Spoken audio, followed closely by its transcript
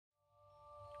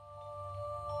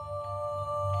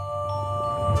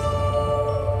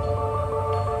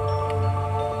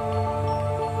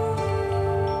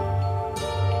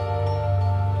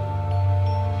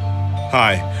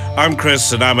Hi, I'm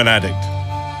Chris and I'm an addict.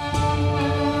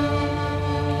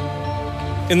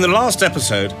 In the last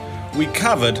episode, we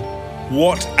covered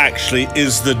what actually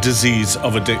is the disease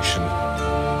of addiction.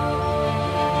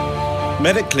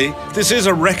 Medically, this is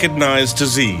a recognized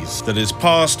disease that is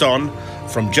passed on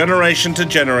from generation to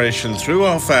generation through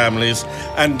our families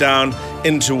and down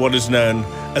into what is known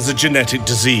as a genetic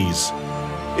disease.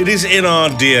 It is in our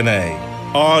DNA,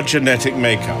 our genetic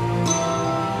makeup.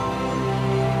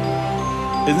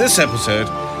 In this episode,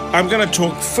 I'm going to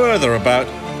talk further about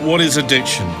what is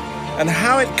addiction and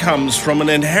how it comes from an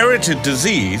inherited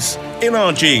disease in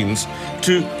our genes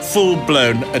to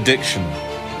full-blown addiction.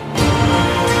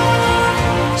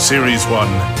 Series 1,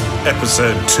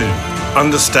 Episode 2,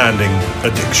 Understanding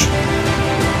Addiction.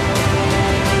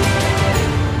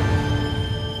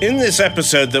 In this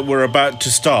episode that we're about to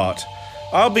start,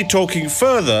 I'll be talking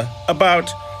further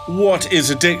about what is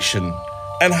addiction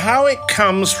and how it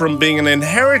comes from being an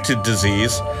inherited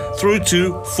disease through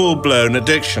to full-blown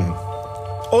addiction.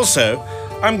 Also,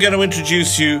 I'm going to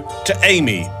introduce you to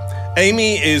Amy.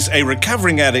 Amy is a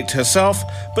recovering addict herself,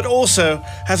 but also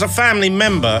has a family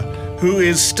member who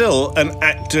is still an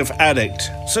active addict.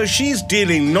 So she's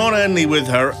dealing not only with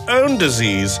her own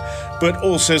disease, but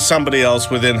also somebody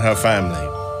else within her family.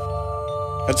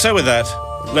 And so with that,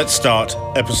 let's start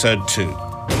episode 2.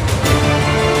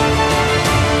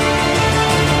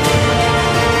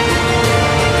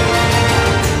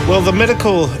 Well, the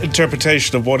medical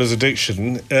interpretation of what is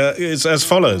addiction is as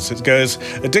follows. It goes,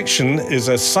 addiction is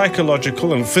a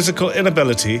psychological and physical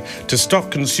inability to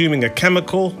stop consuming a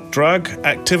chemical, drug,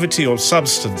 activity or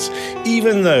substance,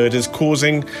 even though it is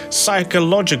causing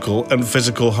psychological and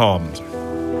physical harm.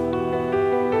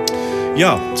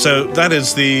 Yeah, so that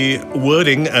is the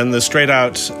wording and the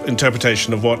straight-out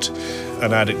interpretation of what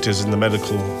an addict is in the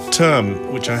medical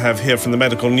term, which I have here from the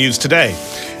Medical News Today.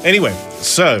 Anyway,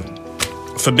 so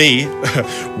for me,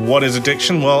 what is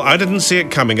addiction? Well, I didn't see it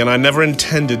coming, and I never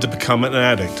intended to become an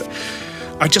addict.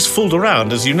 I just fooled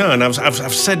around, as you know, and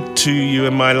I've said to you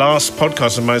in my last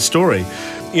podcast and my story,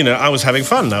 you know, I was having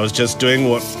fun. I was just doing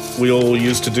what we all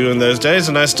used to do in those days,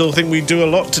 and I still think we do a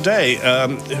lot today,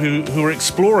 who are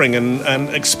exploring and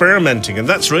experimenting, and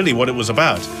that's really what it was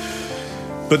about.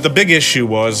 But the big issue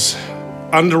was,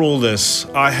 under all this,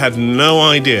 I had no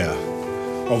idea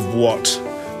of what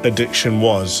addiction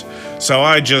was. So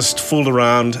I just fooled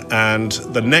around, and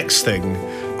the next thing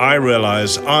I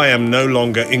realized, I am no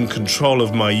longer in control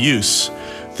of my use.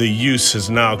 The use has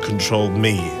now controlled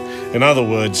me. In other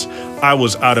words, I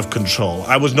was out of control.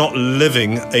 I was not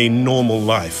living a normal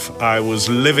life. I was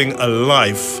living a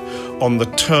life on the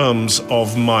terms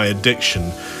of my addiction,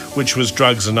 which was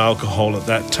drugs and alcohol at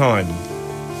that time.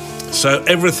 So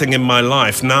everything in my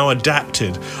life now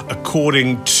adapted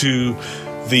according to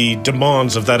the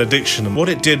demands of that addiction. And what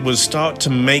it did was start to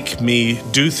make me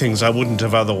do things I wouldn't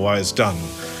have otherwise done.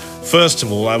 First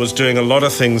of all, I was doing a lot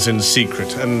of things in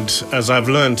secret. And as I've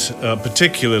learned,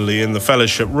 particularly in the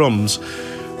fellowship rooms,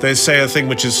 they say a thing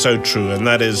which is so true, and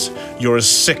that is, you're as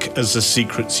sick as the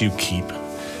secrets you keep.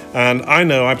 And I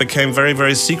know I became very,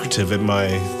 very secretive in my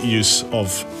use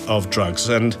of drugs.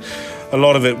 And a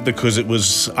lot of it because it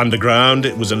was underground,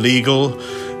 it was illegal,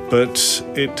 but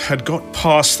it had got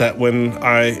past that when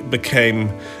I became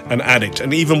an addict.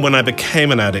 And even when I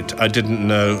became an addict, I didn't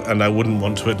know, and I wouldn't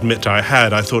want to admit I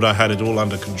had. I thought I had it all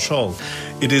under control.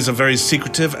 It is a very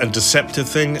secretive and deceptive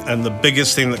thing, and the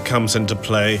biggest thing that comes into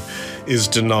play is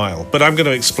denial. But I'm going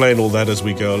to explain all that as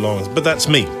we go along. But that's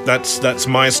me. That's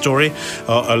my story,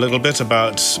 a little bit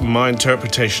about my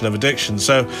interpretation of addiction.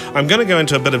 So I'm going to go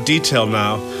into a bit of detail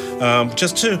now,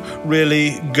 just to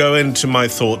really go into my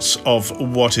thoughts of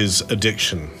what is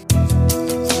addiction.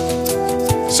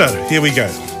 So here we go.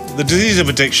 The disease of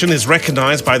addiction is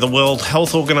recognized by the World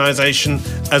Health Organization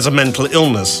as a mental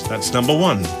illness. That's number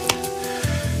one.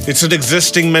 It's an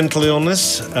existing mental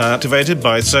illness activated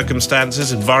by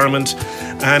circumstances, environment,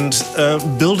 and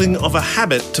building of a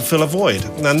habit to fill a void.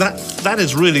 And that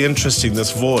is really interesting,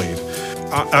 this void.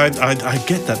 I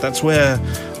get that. That's where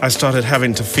I started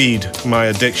having to feed my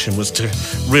addiction, was to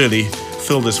really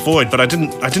fill this void. But I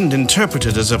didn't interpret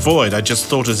it as a void. I just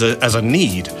thought as a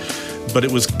need. But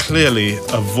it was clearly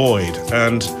a void.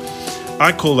 And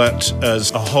I call that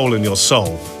as a hole in your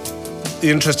soul. The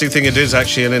interesting thing, it is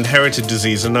actually an inherited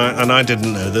disease, and I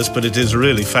didn't know this, but it is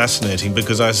really fascinating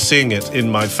because I'm seeing it in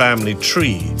my family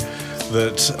tree,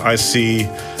 that I see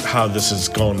how this has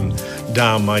gone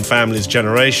down my family's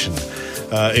generation.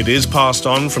 It is passed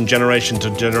on from generation to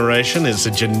generation. It's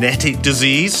a genetic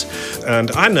disease.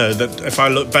 And I know that if I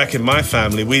look back in my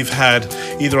family, we've had,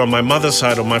 either on my mother's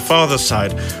side or my father's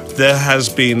side, there has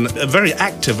been a very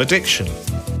active addiction.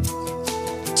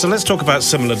 So let's talk about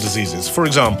similar diseases. For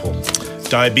example,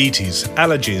 diabetes,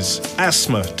 allergies,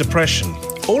 asthma, depression.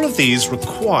 All of these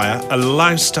require a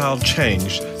lifestyle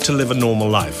change to live a normal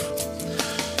life.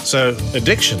 So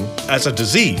addiction as a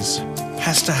disease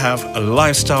has to have a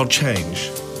lifestyle change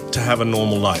to have a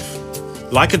normal life.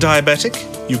 Like a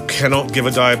diabetic, you cannot give a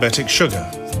diabetic sugar.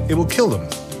 It will kill them.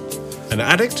 An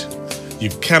addict, you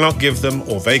cannot give them,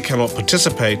 or they cannot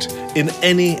participate in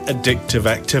any addictive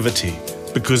activity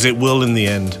because it will in the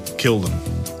end kill them.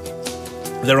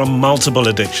 There are multiple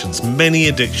addictions, many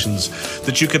addictions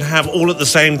that you can have all at the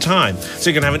same time. So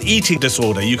you can have an eating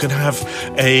disorder, you can have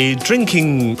a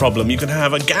drinking problem, you can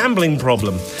have a gambling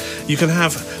problem, you can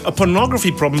have a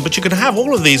pornography problem, but you can have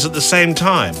all of these at the same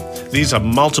time. These are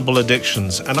multiple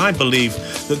addictions, and I believe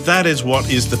that that is what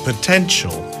is the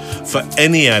potential for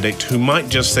any addict who might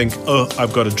just think, oh,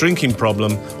 I've got a drinking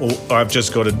problem, or I've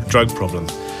just got a drug problem.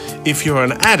 If you're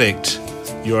an addict,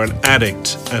 you're an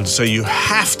addict, and so you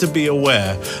have to be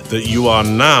aware that you are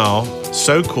now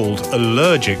so-called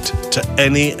allergic to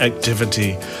any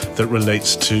activity that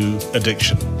relates to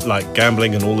addiction, like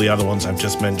gambling and all the other ones I've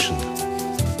just mentioned.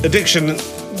 Addiction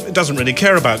doesn't really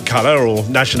care about color or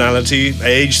nationality,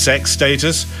 age, sex,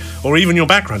 status, or even your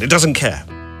background. It doesn't care.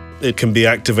 It can be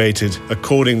activated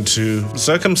according to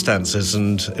circumstances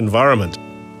and environment.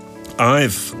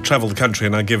 I've traveled the country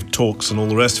and I give talks and all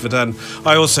the rest of it, and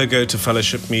I also go to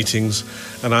fellowship meetings,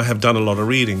 and I have done a lot of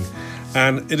reading.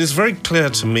 And it is very clear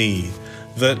to me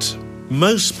that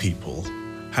most people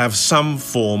have some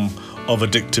form of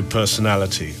addictive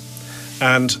personality.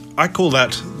 And I call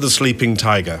that the sleeping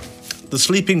tiger. The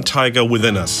sleeping tiger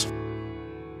within us.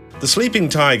 The sleeping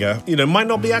tiger, might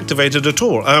not be activated at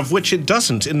all, of which it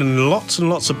doesn't in lots and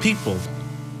lots of people.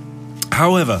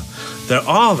 However, there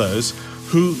are those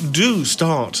who do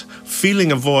start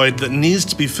feeling a void that needs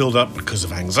to be filled up because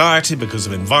of anxiety, because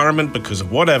of environment, because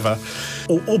of whatever,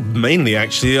 or mainly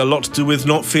actually a lot to do with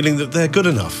not feeling that they're good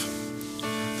enough,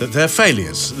 that they're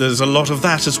failures. There's a lot of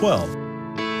that as well.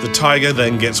 The tiger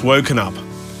then gets woken up,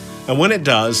 and when it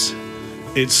does,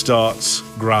 it starts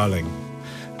growling.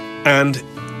 And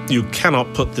you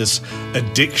cannot put this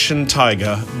addiction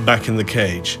tiger back in the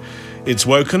cage. It's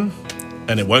woken,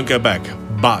 and it won't go back,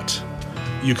 but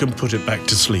you can put it back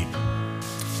to sleep.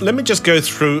 Let me just go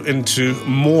through into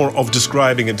more of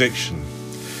describing addiction.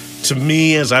 To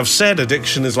me, as I've said,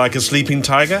 addiction is like a sleeping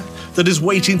tiger that is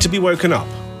waiting to be woken up.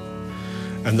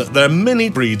 And that there are many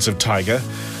breeds of tiger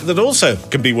that also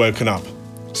can be woken up,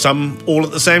 some all at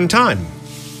the same time.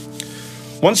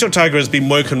 Once your tiger has been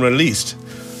woken and released,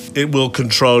 it will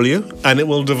control you and it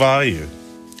will devour you.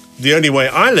 The only way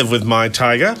I live with my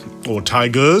tiger, or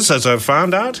tigers as I've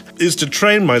found out, is to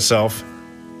train myself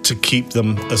to keep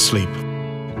them asleep.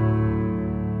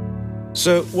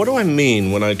 So what do I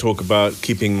mean when I talk about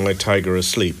keeping my tiger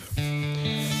asleep?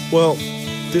 Well,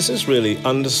 this is really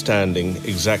understanding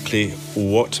exactly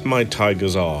what my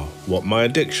tigers are, what my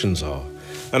addictions are.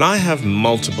 And I have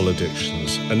multiple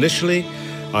addictions. Initially,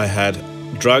 I had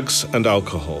drugs and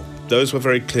alcohol. Those were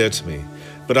very clear to me.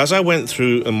 But as I went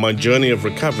through in my journey of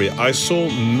recovery, I saw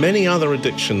many other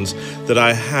addictions that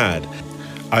I had.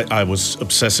 I was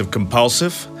obsessive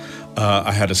compulsive.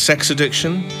 I had a sex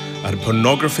addiction. I had a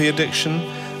pornography addiction.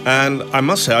 And I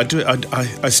must say,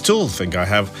 I still think I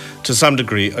have, to some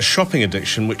degree, a shopping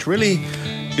addiction, which really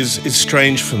is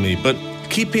strange for me. But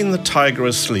keeping the tiger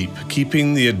asleep,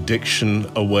 keeping the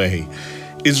addiction away,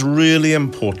 is really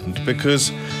important,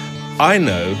 because I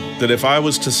know that if I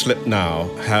was to slip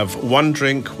now, have one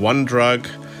drink, one drug,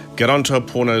 get onto a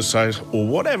porno site, or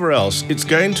whatever else, it's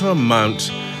going to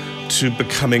amount to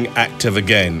becoming active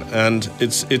again. And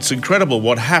it's incredible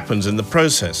what happens in the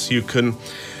process. You can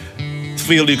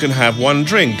feel you can have one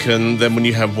drink, and then when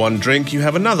you have one drink, you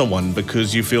have another one,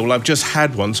 because you feel, well, I've just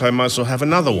had one, so I might as well have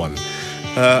another one.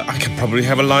 I could probably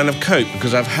have a line of Coke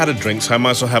because I've had a drink, so I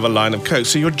might as well have a line of Coke.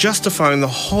 So you're justifying the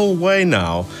whole way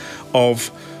now of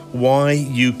why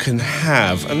you can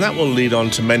have, and that will lead on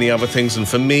to many other things. And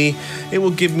for me, it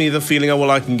will give me the feeling, oh,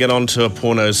 well, I can get onto a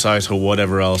porno site or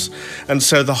whatever else. And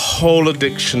so the whole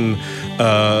addiction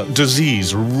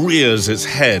disease rears its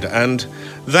head, and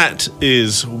that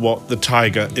is what the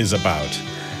tiger is about.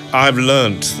 I've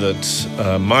learnt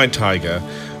that my tiger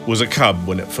was a cub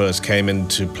when it first came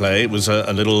into play. It was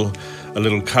a little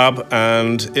cub,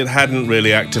 and it hadn't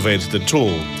really activated at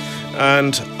all.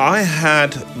 And I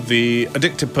had the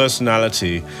addictive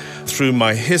personality through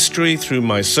my history, through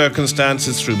my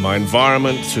circumstances, through my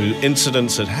environment, through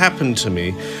incidents that happened to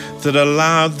me that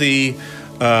allowed the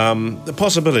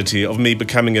possibility of me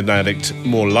becoming an addict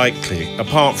more likely,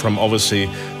 apart from obviously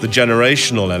the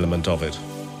generational element of it.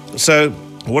 So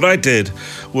what I did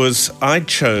was I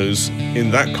chose in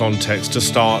that context to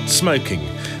start smoking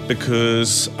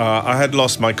because I had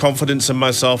lost my confidence in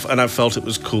myself and I felt it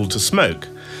was cool to smoke.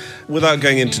 Without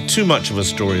going into too much of a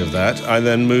story of that, I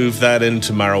then moved that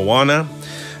into marijuana.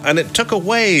 And it took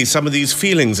away some of these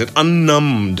feelings. It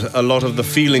unnumbed a lot of the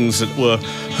feelings that were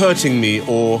hurting me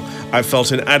or I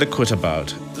felt inadequate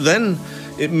about. Then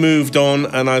it moved on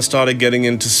and I started getting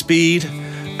into speed,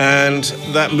 and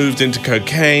that moved into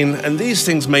cocaine. And these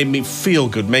things made me feel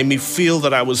good, made me feel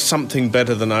that I was something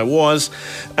better than I was.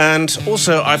 And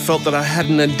also I felt that I had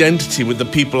an identity with the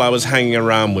people I was hanging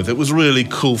around with. It was really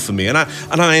cool for me and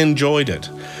I enjoyed it.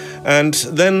 And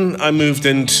then I moved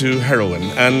into heroin,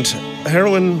 and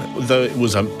heroin, though it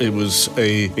was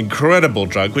a incredible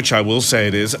drug, which I will say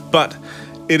it is, but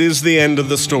it is the end of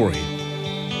the story.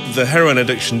 The heroin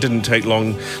addiction didn't take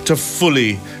long to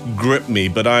fully grip me,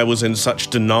 but I was in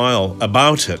such denial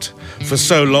about it for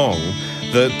so long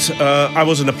that I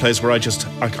was in a place where I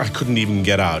couldn't even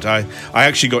get out. I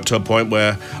actually got to a point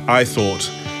where I thought,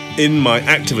 in my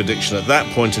active addiction at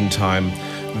that point in time,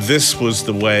 this was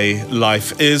the way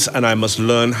life is, and I must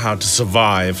learn how to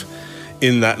survive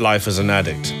in that life as an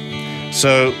addict.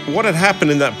 So what had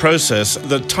happened in that process,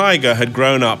 the tiger had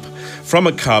grown up from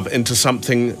a cub into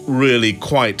something really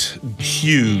quite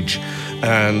huge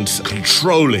and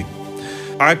controlling.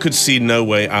 I could see no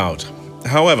way out.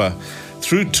 However,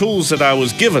 through tools that I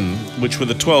was given, which were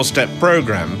the 12-step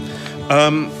program,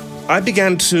 I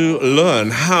began to learn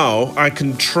how I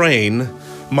can train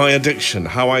my addiction,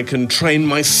 how I can train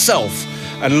myself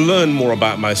and learn more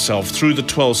about myself through the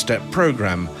 12-step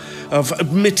program of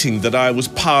admitting that I was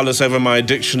powerless over my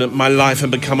addiction and my life had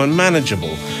become unmanageable.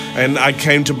 And I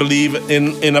came to believe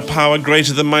in a power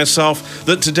greater than myself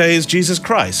that today is Jesus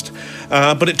Christ.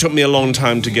 But it took me a long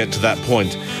time to get to that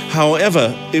point.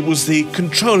 However, it was the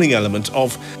controlling element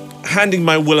of handing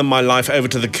my will and my life over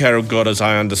to the care of God as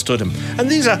I understood him. And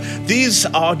these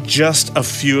are just a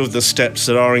few of the steps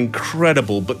that are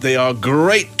incredible, but they are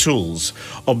great tools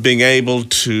of being able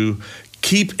to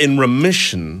keep in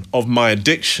remission of my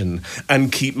addiction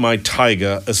and keep my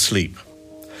tiger asleep.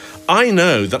 I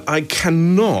know that I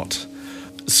cannot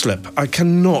slip. I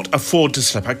cannot afford to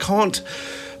slip.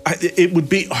 It would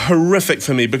be horrific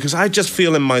for me because I just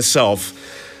feel in myself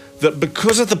that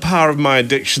because of the power of my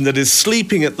addiction that is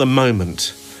sleeping at the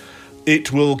moment,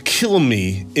 it will kill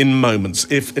me in moments.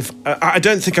 If I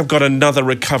don't think I've got another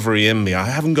recovery in me. I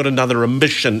haven't got another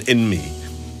remission in me.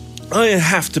 I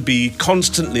have to be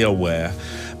constantly aware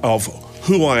of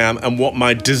who I am and what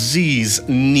my disease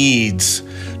needs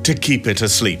to keep it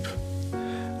asleep.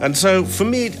 And so for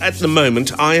me at the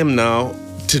moment, I am now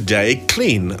today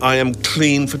clean. I am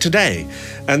clean for today.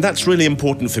 And that's really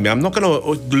important for me. I'm not going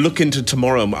to look into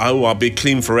tomorrow, I'll be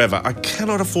clean forever. I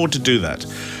cannot afford to do that.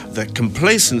 That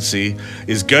complacency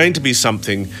is going to be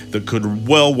something that could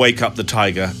well wake up the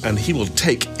tiger, and he will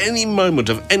take any moment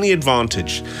of any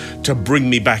advantage to bring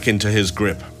me back into his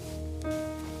grip.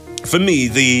 For me,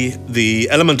 the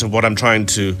element of what I'm trying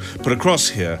to put across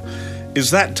here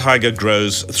is that tiger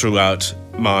grows throughout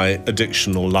my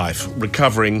addictional life,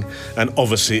 recovering, and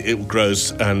obviously it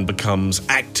grows and becomes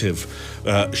active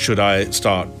should I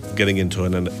start getting into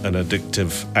an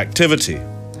addictive activity.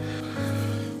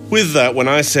 With that, when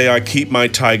I say I keep my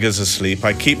tigers asleep,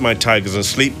 I keep my tigers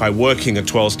asleep by working a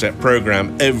 12-step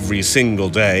program every single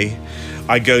day.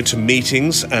 I go to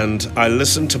meetings and I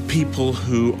listen to people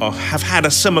who have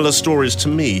had similar stories to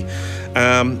me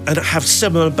and have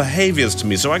similar behaviors to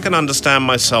me, so I can understand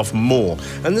myself more.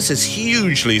 And this is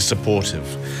hugely supportive.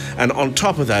 And on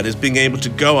top of that is being able to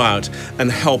go out and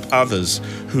help others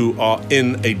who are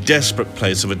in a desperate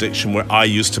place of addiction where I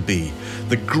used to be.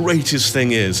 The greatest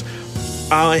thing is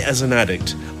I, as an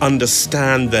addict,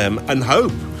 understand them and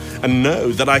hope and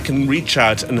know that I can reach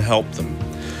out and help them.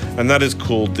 And that is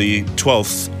called the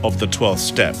 12th of the 12th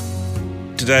step.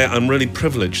 Today, I'm really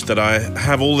privileged that I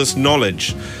have all this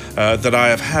knowledge that I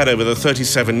have had over the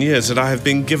 37 years that I have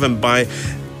been given by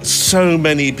so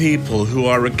many people who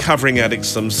are recovering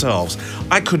addicts themselves.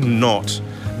 I could not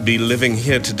be living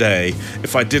here today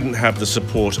if I didn't have the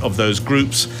support of those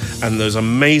groups and those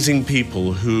amazing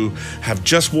people who have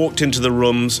just walked into the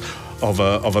rooms of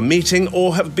a meeting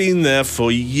or have been there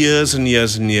for years and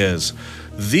years and years.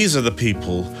 These are the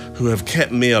people who have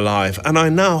kept me alive, and I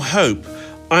now hope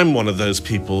I'm one of those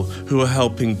people who are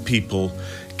helping people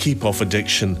keep off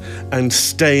addiction and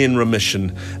stay in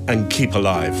remission and keep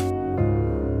alive.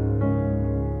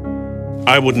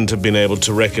 I wouldn't have been able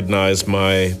to recognize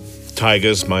my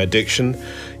tigers, my addiction,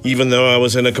 even though I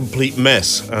was in a complete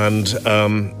mess. And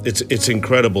it's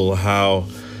incredible how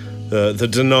the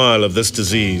denial of this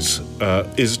disease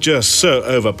is just so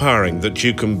overpowering that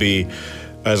you can be,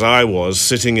 as I was,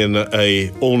 sitting in a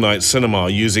all-night cinema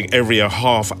using every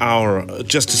half hour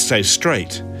just to stay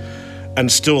straight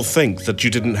and still think that you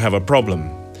didn't have a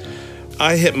problem.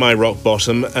 I hit my rock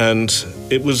bottom, and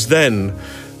it was then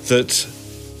that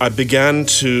I began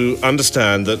to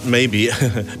understand that maybe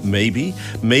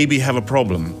have a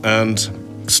problem and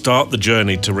start the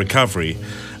journey to recovery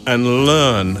and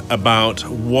learn about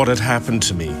what had happened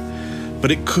to me. But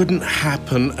it couldn't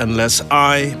happen unless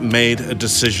I made a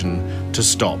decision to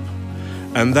stop.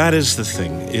 And that is the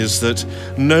thing, is that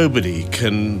nobody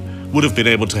would have been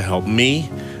able to help me,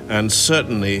 and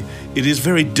certainly it is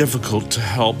very difficult to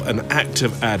help an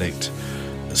active addict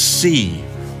see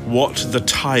what the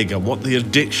tiger, what the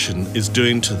addiction is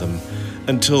doing to them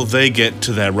until they get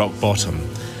to their rock bottom.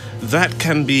 That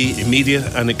can be immediate,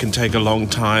 and it can take a long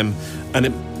time, and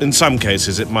in some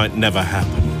cases it might never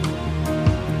happen.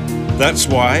 That's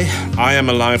why I am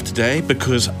alive today,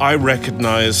 because I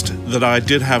recognized that I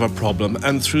did have a problem,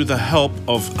 and through the help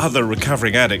of other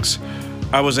recovering addicts,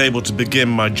 I was able to begin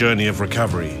my journey of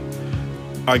recovery.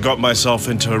 I got myself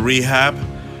into a rehab,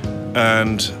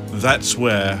 and that's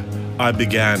where I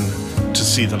began to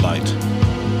see the light.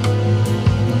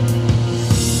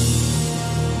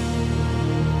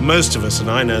 Most of us, and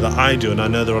I know that I do, and I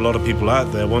know there are a lot of people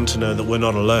out there, want to know that we're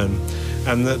not alone,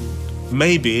 and that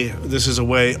maybe this is a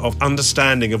way of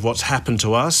understanding of what's happened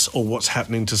to us or what's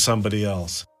happening to somebody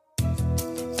else.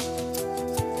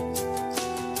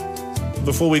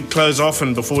 Before we close off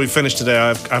and before we finish today,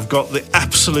 I've got the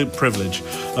absolute privilege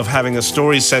of having a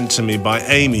story sent to me by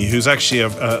Amy, who's actually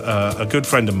a good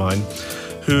friend of mine,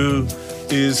 who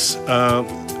is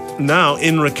now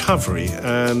in recovery,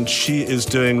 and she is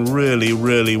doing really,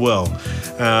 really well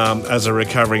as a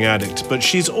recovering addict. But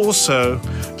she's also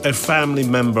a family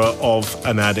member of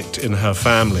an addict in her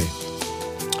family.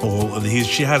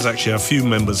 She has actually a few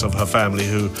members of her family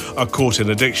who are caught in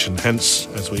addiction. Hence,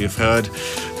 as we have heard,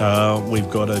 we've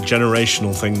got a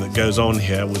generational thing that goes on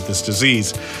here with this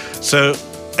disease. So,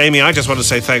 Amy, I just want to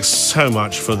say thanks so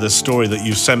much for this story that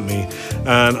you sent me,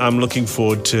 and I'm looking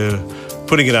forward to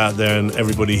putting it out there and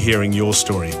everybody hearing your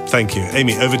story. Thank you.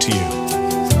 Amy, over to you.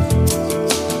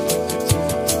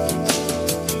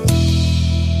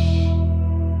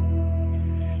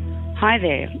 Hi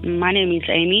there, my name is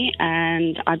Amy,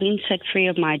 and I've been set free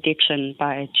of my addiction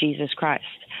by Jesus Christ.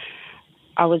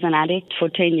 I was an addict for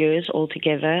 10 years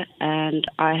altogether, and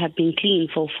I have been clean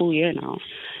for a full year now.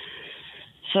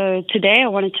 So today I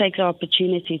want to take the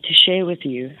opportunity to share with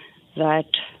you that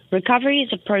recovery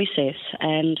is a process,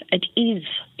 and it is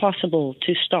possible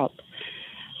to stop.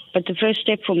 But the first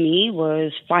step for me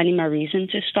was finding my reason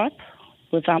to stop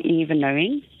without me even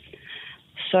knowing.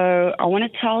 So I want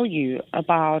to tell you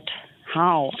about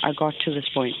how I got to this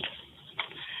point.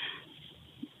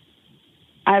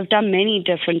 I've done many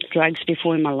different drugs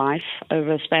before in my life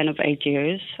over a span of 8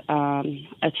 years.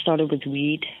 It started with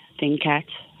weed, then cat,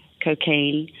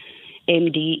 cocaine,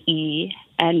 MDE,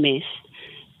 and meth,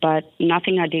 but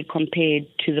nothing I did compared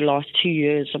to the last 2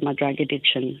 years of my drug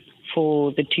addiction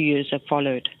for the 2 years that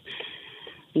followed.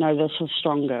 No, this was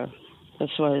stronger.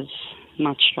 This was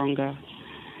much stronger.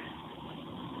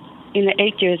 In the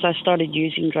 8 years, I started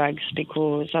using drugs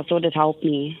because I thought it helped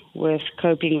me with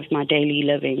coping with my daily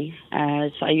living,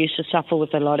 as I used to suffer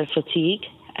with a lot of fatigue,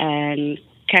 and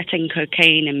cat and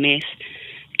cocaine and meth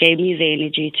gave me the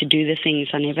energy to do the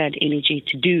things I never had energy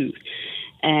to do.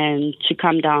 And to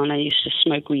come down, I used to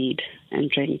smoke weed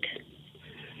and drink.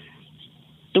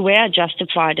 The way I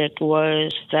justified it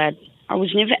was that I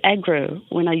was never aggro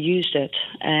when I used it,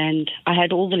 and I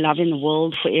had all the love in the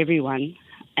world for everyone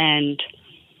and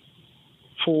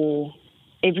for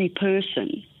every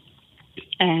person,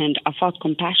 and I felt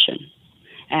compassion,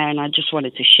 and I just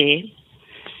wanted to share.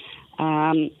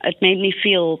 It made me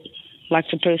feel like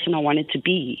the person I wanted to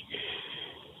be.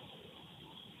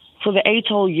 For the 8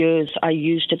 whole years, I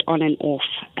used it on and off,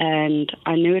 and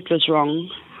I knew it was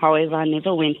wrong. However, I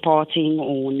never went partying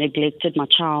or neglected my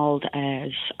child,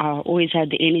 as I always had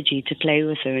the energy to play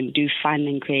with her and do fun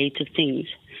and creative things.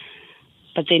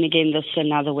 But then again, this is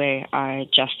another way I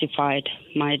justified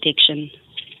my addiction,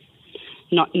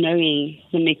 not knowing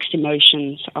the mixed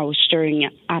emotions I was stirring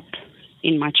up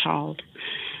in my child.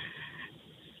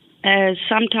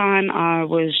 Sometimes I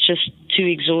was just too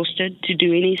exhausted to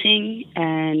do anything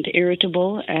and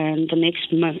irritable, and the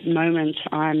next moment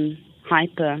I'm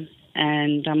hyper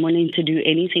and I'm willing to do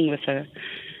anything with her.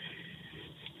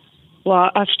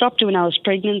 Well, I stopped when I was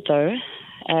pregnant, though,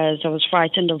 as I was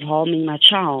frightened of harming my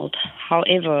child.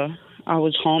 However, I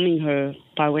was harming her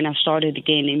by when I started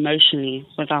again emotionally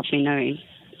without me knowing.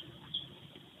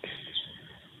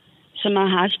 So my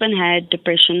husband had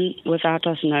depression without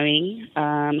us knowing.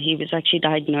 He was actually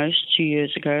diagnosed 2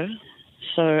 years ago.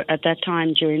 So at that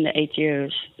time, during the 8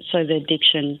 years, so the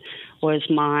addiction was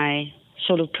my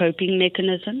sort of coping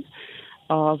mechanism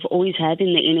of always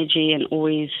having the energy and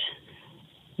always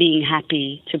being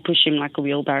happy to push him like a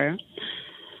wheelbarrow.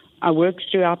 I worked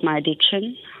throughout my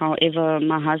addiction. However,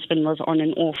 my husband was on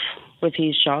and off with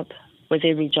his job, with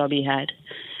every job he had,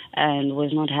 and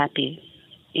was not happy.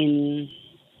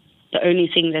 The only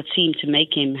thing that seemed to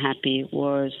make him happy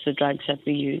was the drugs that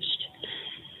we used.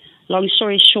 Long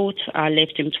story short, I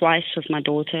left him twice with my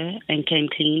daughter and came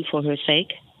clean for her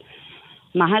sake.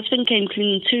 My husband came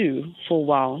clean too for a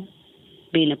while,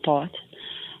 being apart,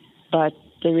 but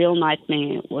the real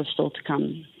nightmare was still to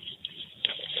come.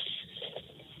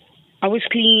 I was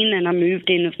clean and I moved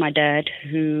in with my dad,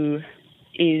 who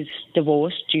is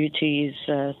divorced due to his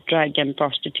drug and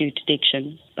prostitute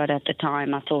addiction, but at the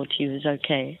time I thought he was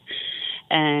okay.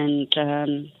 And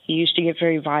he used to get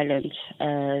very violent,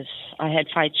 as I had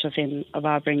fights with him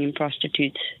about bringing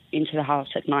prostitutes into the house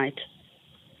at night.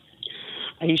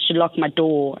 I used to lock my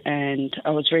door, and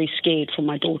I was very scared for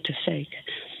my daughter's sake,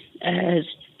 as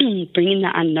bringing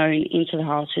the unknown into the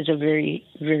house is a very,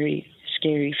 very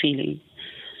scary feeling.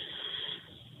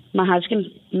 My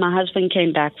husband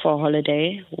came back for a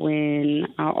holiday when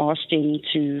I asked him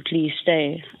to please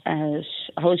stay, as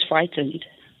I was frightened.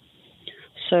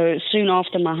 So soon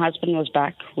after my husband was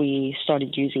back, we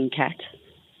started using cat.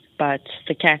 But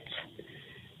the cat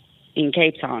in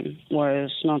Cape Town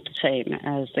was not the same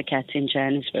as the cat in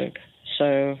Johannesburg.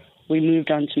 So we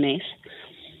moved on to meth.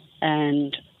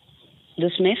 And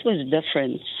this meth was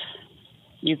different.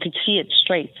 You could see it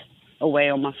straight away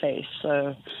on my face.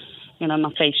 So,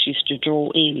 my face used to draw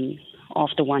in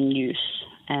after one use.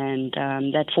 And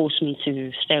that forced me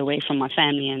to stay away from my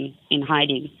family and in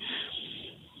hiding.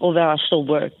 Although I still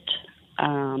worked.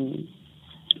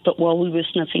 But while we were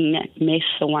sniffing meth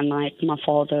for one night, my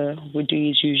father would do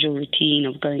his usual routine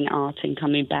of going out and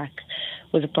coming back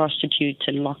with a prostitute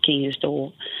and locking his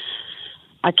door.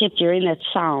 I kept hearing that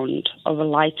sound of a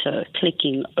lighter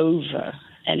clicking over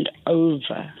and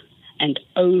over and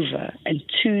over. And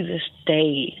to this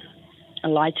day, a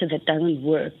lighter that doesn't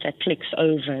work, that clicks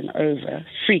over and over,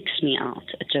 freaks me out.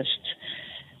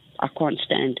 I can't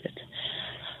stand it.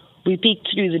 We peeked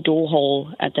through the door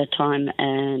hole at that time,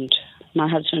 and my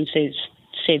husband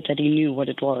said that he knew what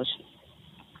it was.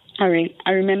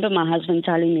 I remember my husband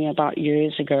telling me about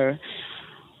years ago,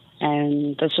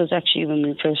 and this was actually when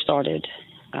we first started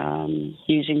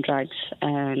using drugs,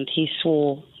 and he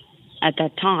swore at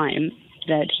that time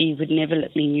that he would never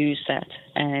let me use that,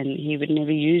 and he would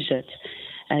never use it,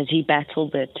 as he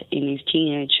battled it in his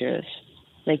teenage years.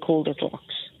 They called it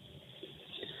rocks.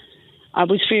 I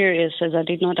was furious, as I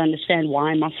did not understand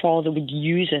why my father would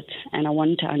use it, and I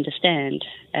wanted to understand.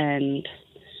 And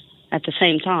at the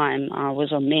same time, I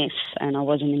was a mess, and I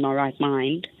wasn't in my right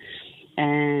mind.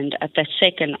 And at that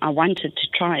second, I wanted to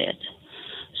try it.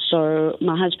 So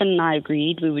my husband and I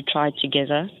agreed we would try it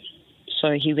together.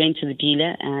 So he went to the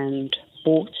dealer and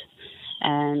bought,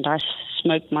 and I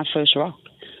smoked my first rock.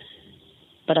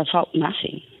 But I felt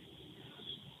nothing.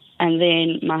 And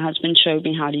then my husband showed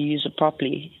me how to use it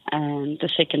properly, and the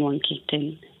second one kicked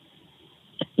in.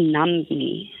 It numbed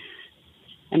me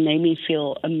and made me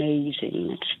feel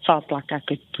amazing. It felt like I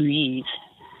could breathe.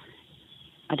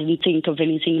 I didn't think of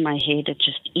anything in my head. It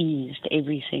just eased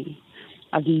everything.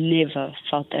 I've never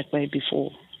felt that way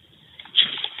before.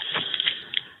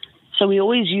 So we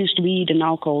always used weed and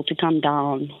alcohol to come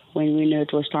down when we knew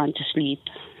it was time to sleep.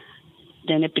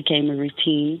 Then it became a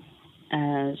routine,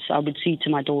 as I would see to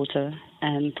my daughter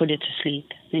and put it to sleep,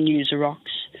 then use the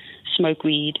rocks, smoke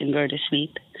weed and go to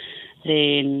sleep.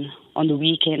 Then on the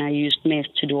weekend I used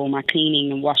meth to do all my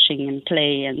cleaning and washing and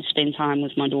play and spend time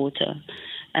with my daughter.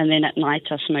 And then at night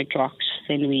I smoked rocks,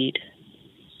 then weed.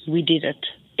 We did it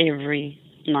every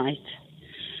night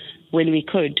when we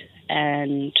could.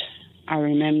 And I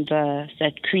remember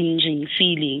that cringing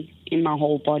feeling in my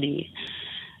whole body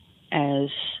as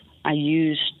I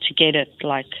used to get it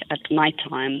like at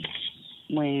nighttime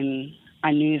when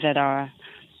I knew that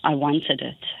I wanted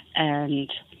it.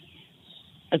 And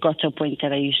it got to a point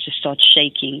that I used to start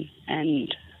shaking,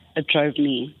 and it drove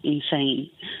me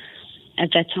insane. At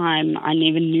that time, I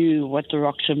never knew what the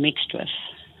rocks were mixed with.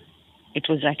 It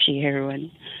was actually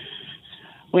heroin.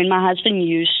 When my husband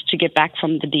used to get back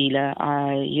from the dealer,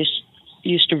 I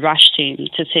used to rush to him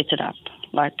to set it up,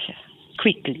 like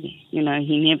quickly. You know,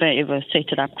 he never ever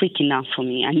set it up quick enough for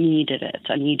me. I needed it.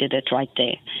 I needed it right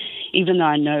there. Even though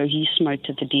I know he smoked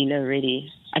at the dealer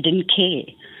already, I didn't care.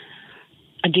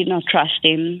 I did not trust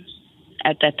him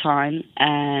at that time,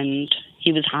 and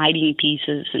he was hiding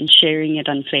pieces and sharing it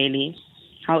unfairly.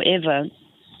 However,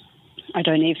 I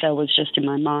don't know if that was just in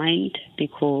my mind,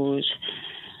 because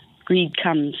greed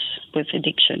comes with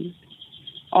addiction.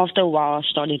 After a while, I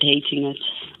started hating it,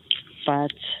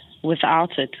 but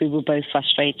without it, we were both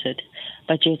frustrated.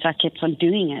 But yet I kept on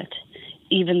doing it,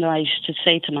 even though I used to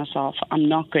say to myself, I'm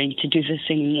not going to do this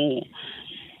anymore.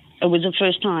 It was the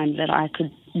first time that I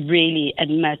could really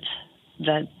admit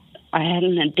that I had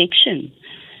an addiction.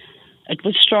 It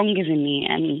was stronger than me,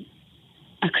 and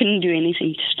I couldn't do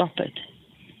anything to stop it.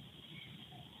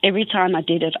 Every time I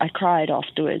did it, I cried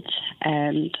afterwards,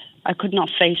 and I could not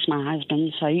face my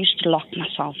husband, so I used to lock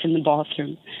myself in the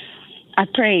bathroom. I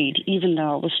prayed, even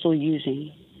though I was still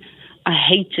using. I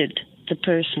hated the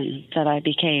person that I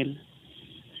became.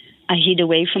 I hid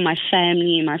away from my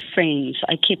family and my friends.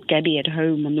 I kept Gabby at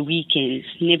home on the weekends,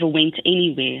 never went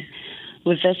anywhere.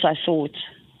 With this, I thought,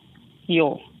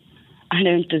 I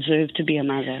don't deserve to be a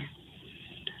mother.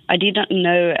 I did not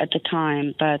know at the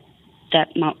time, but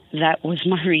that was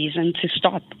my reason to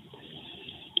stop.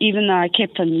 Even though I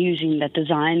kept on using, that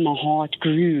desire in my heart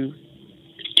grew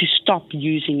to stop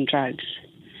using drugs.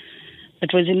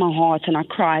 It was in my heart, and I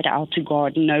cried out to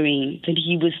God, knowing that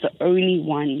He was the only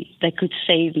one that could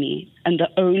save me and the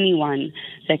only one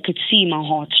that could see my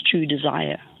heart's true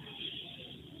desire.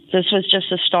 This was just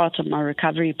the start of my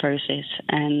recovery process,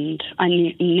 and I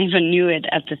never knew it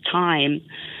at the time,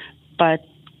 but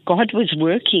God was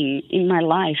working in my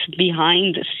life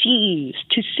behind the scenes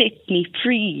to set me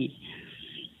free.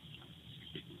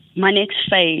 My next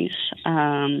phase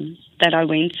that I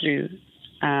went through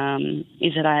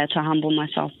is that I had to humble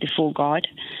myself before God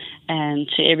and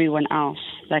to everyone else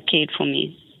that cared for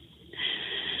me.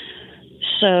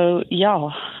 So,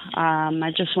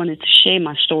 I just wanted to share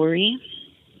my story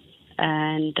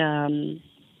and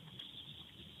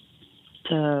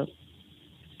the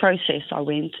process I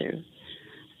went through.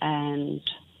 And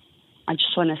I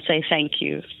just want to say thank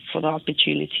you for the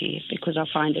opportunity, because I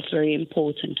find it very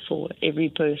important for every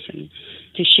person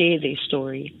to share their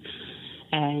story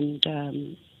and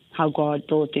how God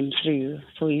brought them through,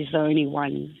 for He's the only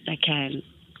one that can.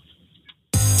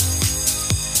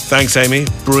 Thanks, Amy.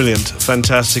 Brilliant.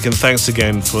 Fantastic. And thanks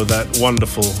again for that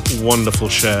wonderful, wonderful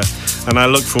share. And I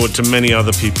look forward to many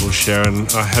other people share, and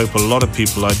I hope a lot of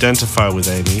people identify with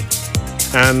Amy.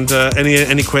 And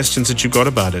any questions that you've got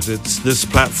about it, this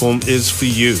platform is for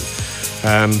you.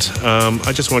 And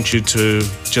I just want you to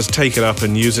just take it up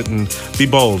and use it and be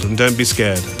bold and don't be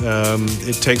scared.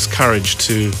 It takes courage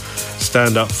to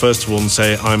stand up, first of all, and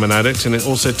say, I'm an addict. And it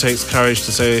also takes courage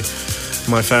to say,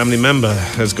 my family member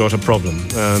has got a problem.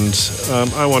 And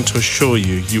I want to assure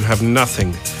you, you have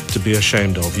nothing to be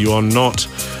ashamed of. You are not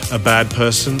a bad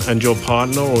person, and your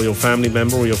partner or your family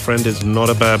member or your friend is not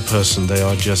a bad person. They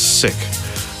are just sick,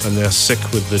 and they're sick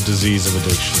with the disease of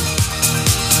addiction.